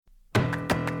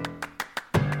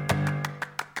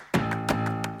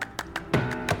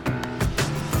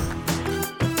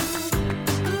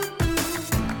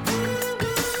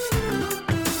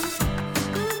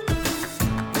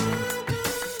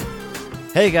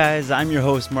Hey guys, I'm your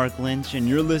host Mark Lynch, and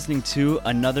you're listening to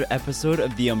another episode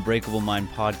of the Unbreakable Mind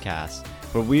podcast,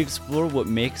 where we explore what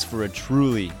makes for a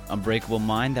truly unbreakable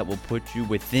mind that will put you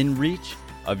within reach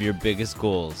of your biggest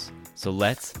goals. So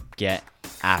let's get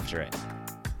after it.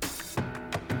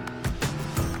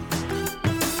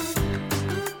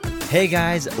 Hey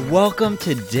guys, welcome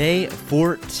to day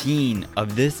 14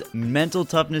 of this mental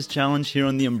toughness challenge here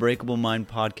on the Unbreakable Mind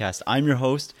podcast. I'm your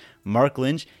host, Mark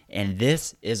Lynch, and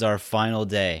this is our final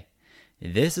day.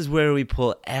 This is where we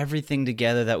pull everything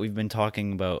together that we've been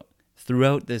talking about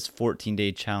throughout this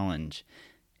 14-day challenge.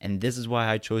 And this is why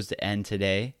I chose to end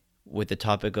today with the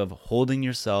topic of holding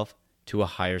yourself to a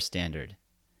higher standard.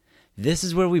 This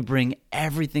is where we bring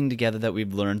everything together that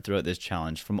we've learned throughout this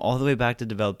challenge, from all the way back to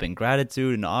developing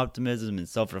gratitude and optimism and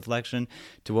self-reflection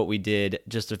to what we did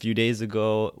just a few days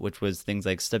ago, which was things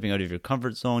like stepping out of your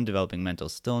comfort zone, developing mental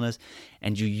stillness,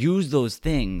 and you use those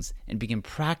things and begin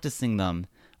practicing them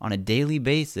on a daily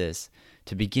basis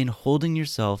to begin holding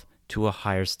yourself to a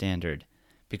higher standard,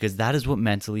 because that is what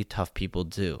mentally tough people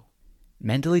do.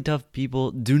 Mentally tough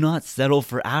people do not settle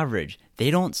for average. They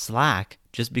don't slack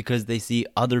just because they see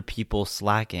other people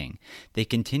slacking. They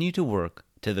continue to work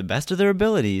to the best of their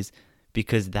abilities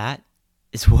because that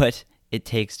is what it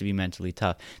takes to be mentally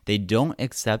tough. They don't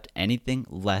accept anything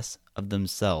less of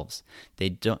themselves.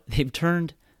 They've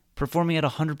turned performing at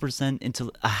 100%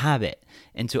 into a habit,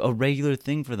 into a regular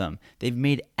thing for them. They've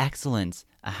made excellence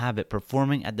a habit.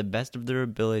 Performing at the best of their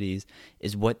abilities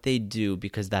is what they do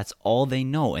because that's all they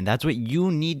know. And that's what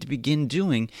you need to begin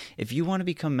doing if you want to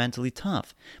become mentally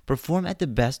tough. Perform at the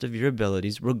best of your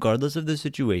abilities, regardless of the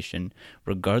situation,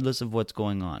 regardless of what's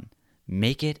going on.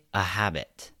 Make it a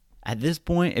habit. At this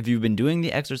point, if you've been doing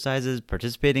the exercises,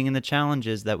 participating in the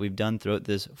challenges that we've done throughout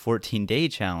this 14-day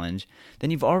challenge, then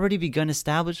you've already begun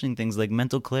establishing things like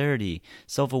mental clarity,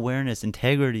 self-awareness,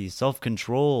 integrity,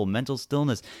 self-control, mental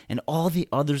stillness, and all the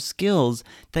other skills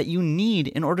that you need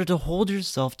in order to hold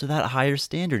yourself to that higher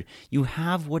standard. You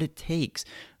have what it takes.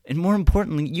 And more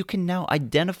importantly, you can now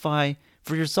identify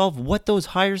for yourself what those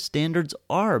higher standards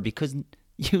are, because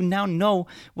you now know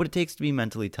what it takes to be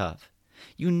mentally tough.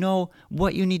 You know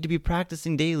what you need to be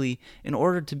practicing daily in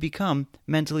order to become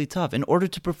mentally tough, in order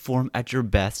to perform at your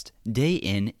best day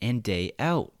in and day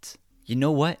out. You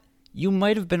know what? You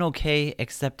might have been okay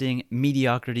accepting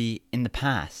mediocrity in the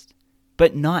past,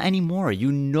 but not anymore.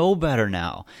 You know better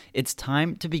now. It's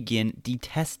time to begin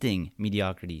detesting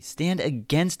mediocrity. Stand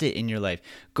against it in your life.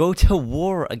 Go to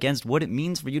war against what it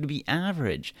means for you to be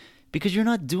average. Because you're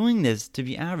not doing this to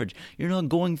be average. You're not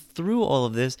going through all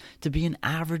of this to be an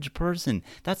average person.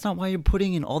 That's not why you're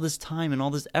putting in all this time and all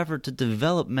this effort to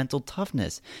develop mental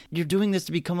toughness. You're doing this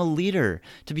to become a leader,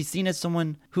 to be seen as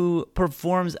someone who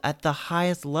performs at the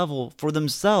highest level for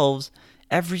themselves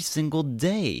every single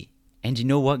day. And you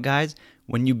know what, guys?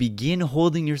 When you begin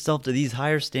holding yourself to these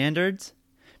higher standards,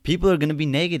 people are going to be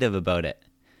negative about it.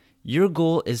 Your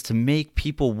goal is to make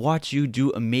people watch you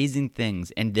do amazing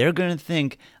things, and they're going to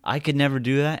think, I could never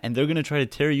do that, and they're going to try to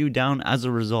tear you down as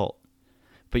a result.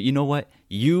 But you know what?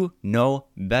 You know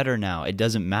better now. It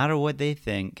doesn't matter what they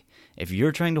think. If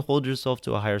you're trying to hold yourself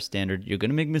to a higher standard, you're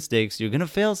going to make mistakes, you're going to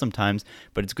fail sometimes,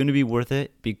 but it's going to be worth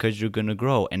it because you're going to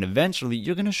grow. And eventually,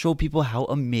 you're going to show people how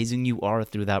amazing you are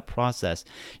through that process.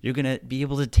 You're going to be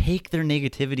able to take their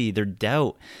negativity, their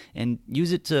doubt, and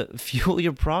use it to fuel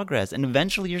your progress and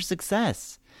eventually your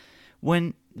success.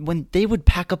 When they would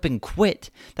pack up and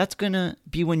quit, that's going to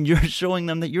be when you're showing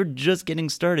them that you're just getting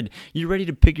started. You're ready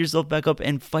to pick yourself back up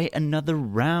and fight another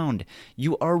round.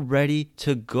 You are ready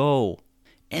to go.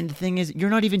 And the thing is, you're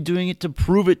not even doing it to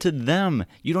prove it to them.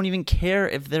 You don't even care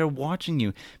if they're watching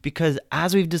you. Because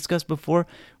as we've discussed before,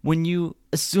 when you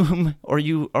assume or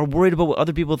you are worried about what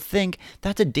other people think,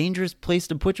 that's a dangerous place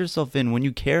to put yourself in when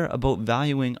you care about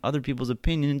valuing other people's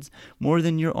opinions more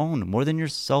than your own, more than your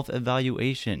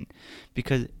self-evaluation.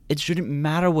 Because it shouldn't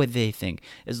matter what they think.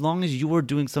 As long as you are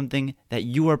doing something that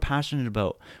you are passionate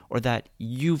about or that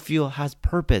you feel has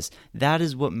purpose, that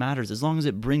is what matters. As long as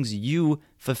it brings you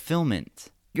fulfillment.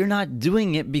 You're not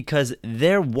doing it because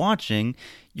they're watching.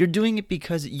 You're doing it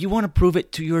because you want to prove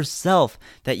it to yourself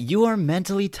that you are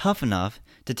mentally tough enough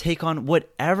to take on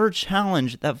whatever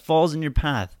challenge that falls in your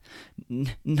path.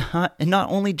 Not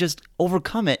only just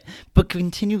overcome it, but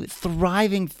continue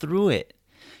thriving through it.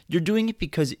 You're doing it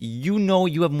because you know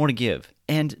you have more to give.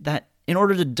 And that in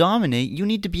order to dominate, you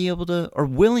need to be able to or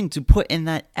willing to put in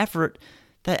that effort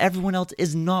that everyone else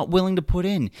is not willing to put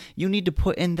in. You need to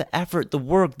put in the effort, the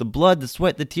work, the blood, the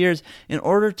sweat, the tears in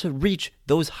order to reach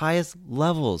those highest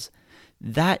levels.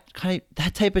 That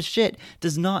type of shit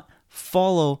does not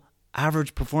follow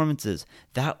average performances.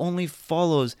 That only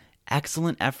follows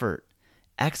excellent effort,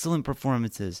 excellent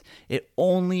performances. It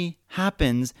only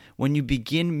happens when you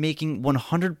begin making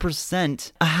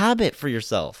 100% a habit for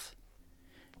yourself.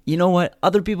 You know what?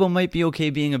 Other people might be okay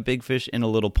being a big fish in a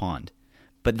little pond,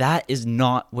 but that is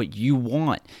not what you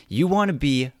want. You want to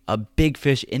be a big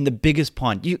fish in the biggest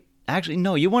pond. You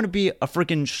want to be a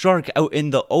freaking shark out in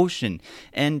the ocean.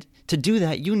 And to do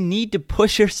that, you need to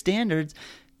push your standards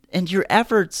and your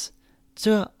efforts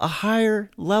to a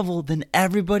higher level than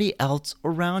everybody else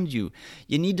around you.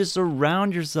 You need to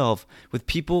surround yourself with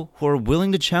people who are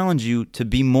willing to challenge you to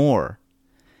be more.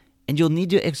 And you'll need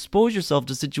to expose yourself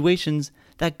to situations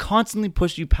that constantly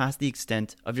push you past the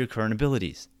extent of your current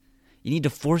abilities. You need to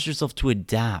force yourself to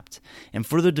adapt and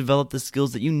further develop the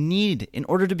skills that you need in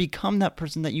order to become that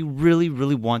person that you really,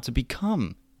 really want to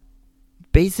become.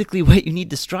 Basically, what you need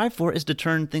to strive for is to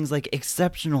turn things like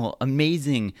exceptional,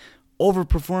 amazing,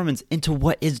 overperformance into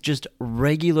what is just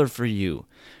regular for you.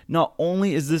 Not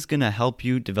only is this going to help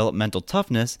you develop mental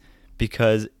toughness,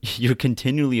 because you're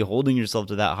continually holding yourself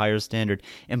to that higher standard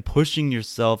and pushing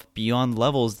yourself beyond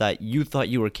levels that you thought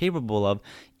you were capable of,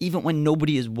 even when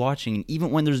nobody is watching and even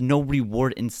when there's no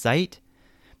reward in sight.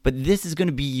 But this is going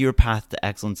to be your path to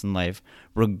excellence in life,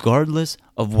 regardless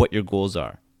of what your goals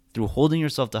are. Through holding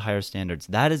yourself to higher standards,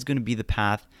 that is going to be the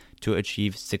path to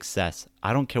achieve success.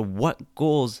 I don't care what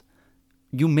goals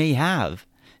you may have.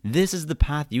 This is the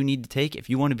path you need to take if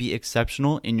you want to be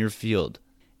exceptional in your field.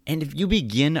 And if you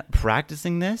begin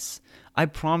practicing this, I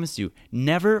promise you,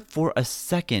 never for a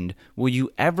second will you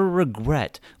ever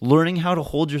regret learning how to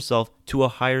hold yourself to a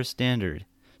higher standard.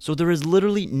 So there is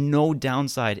literally no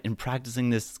downside in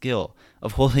practicing this skill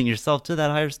of holding yourself to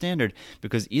that higher standard,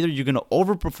 because either you're going to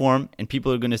overperform and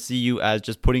people are going to see you as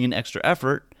just putting in extra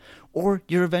effort, or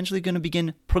you're eventually going to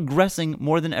begin progressing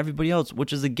more than everybody else,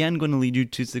 which is again going to lead you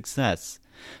to success.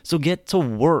 So get to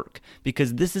work,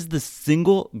 because this is the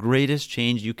single greatest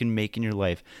change you can make in your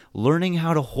life. Learning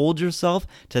how to hold yourself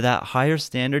to that higher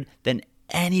standard than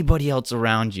anybody else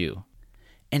around you.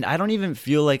 And I don't even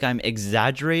feel like I'm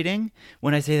exaggerating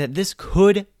when I say that this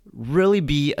could really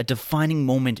be a defining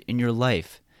moment in your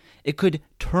life. It could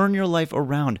turn your life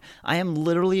around. I am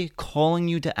literally calling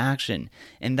you to action.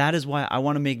 And that is why I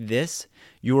want to make this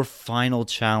your final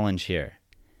challenge here.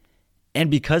 And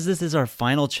because this is our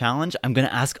final challenge, I'm going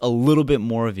to ask a little bit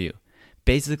more of you.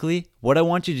 Basically, what I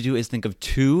want you to do is think of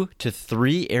 2 to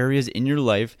 3 areas in your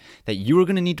life that you are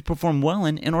going to need to perform well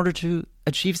in order to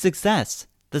achieve success.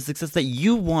 The success that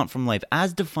you want from life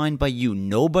as defined by you,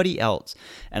 nobody else.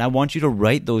 And I want you to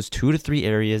write those 2 to 3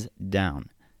 areas down.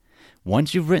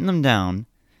 Once you've written them down,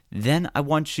 then I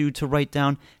want you to write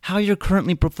down how you're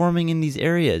currently performing in these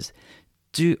areas.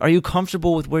 Are you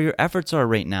comfortable with where your efforts are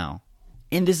right now?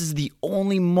 And this is the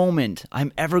only moment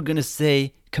I'm ever going to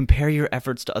say compare your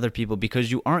efforts to other people, because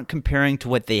you aren't comparing to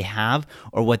what they have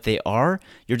or what they are.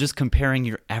 You're just comparing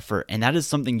your effort. And that is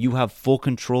something you have full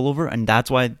control over. And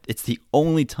that's why it's the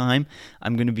only time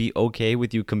I'm going to be okay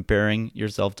with you comparing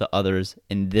yourself to others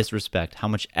in this respect, how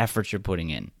much effort you're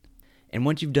putting in. And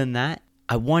once you've done that,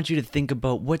 I want you to think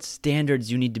about what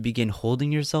standards you need to begin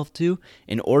holding yourself to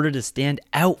in order to stand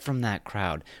out from that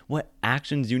crowd. What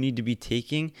actions you need to be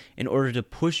taking in order to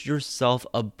push yourself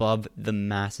above the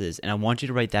masses. And I want you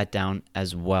to write that down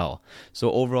as well.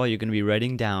 So overall, you're going to be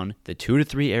writing down the 2 to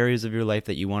 3 areas of your life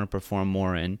that you want to perform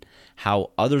more in,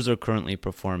 how others are currently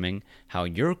performing, how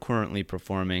you're currently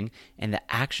performing, and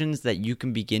the actions that you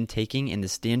can begin taking and the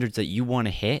standards that you want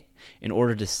to hit in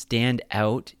order to stand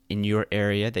out in your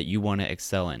area that you want to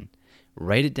excel in.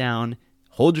 Write it down,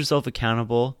 hold yourself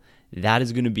accountable. That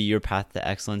is going to be your path to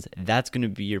excellence. That's going to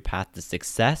be your path to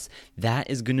success. That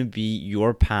is going to be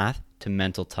your path to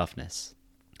mental toughness.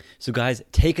 So guys,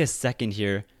 take a second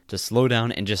here to slow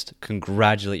down and just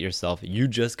congratulate yourself. You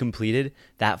just completed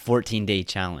that 14-day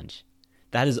challenge.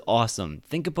 That is awesome.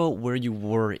 Think about where you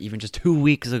were even just 2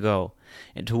 weeks ago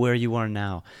and to where you are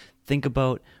now. Think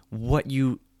about what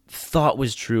you thought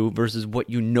was true versus what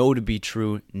you know to be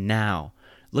true now.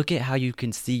 Look at how you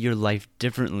can see your life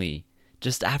differently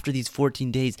just after these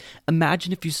 14 days.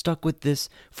 Imagine if you stuck with this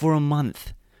for a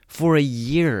month, for a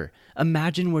year.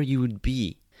 Imagine where you would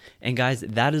be. And guys,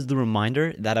 that is the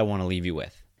reminder that I want to leave you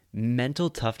with. Mental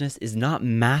toughness is not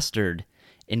mastered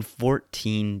in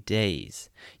 14 days.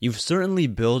 You've certainly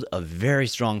built a very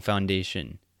strong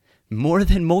foundation, more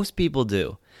than most people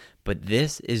do. But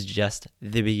this is just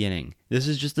the beginning. This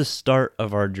is just the start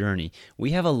of our journey. We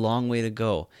have a long way to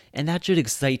go, and that should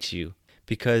excite you,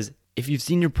 because if you've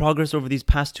seen your progress over these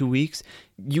past 2 weeks,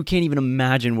 you can't even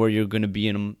imagine where you're going to be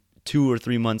in 2 or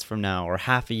 3 months from now, or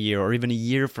half a year, or even a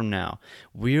year from now,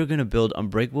 we are going to build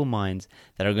unbreakable minds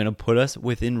that are going to put us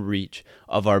within reach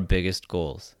of our biggest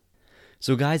goals.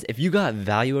 So guys, if you got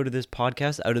value out of this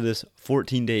podcast, out of this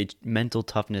 14-day mental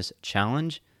toughness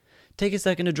challenge, take a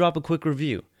second to drop a quick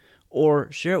review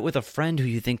or share it with a friend who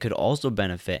you think could also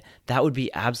benefit. That would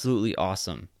be absolutely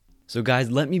awesome. So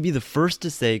guys, let me be the first to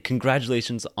say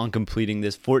congratulations on completing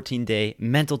this 14-day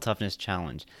mental toughness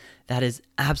challenge. That is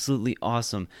absolutely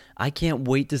awesome. I can't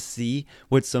wait to see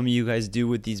what some of you guys do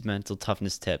with these mental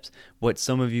toughness tips, what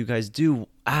some of you guys do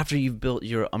after you've built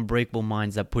your unbreakable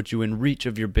minds that put you in reach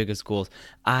of your biggest goals.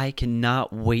 I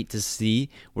cannot wait to see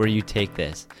where you take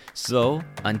this. So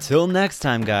until next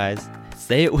time, guys,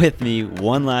 say it with me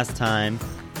one last time.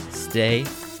 Stay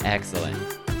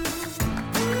excellent.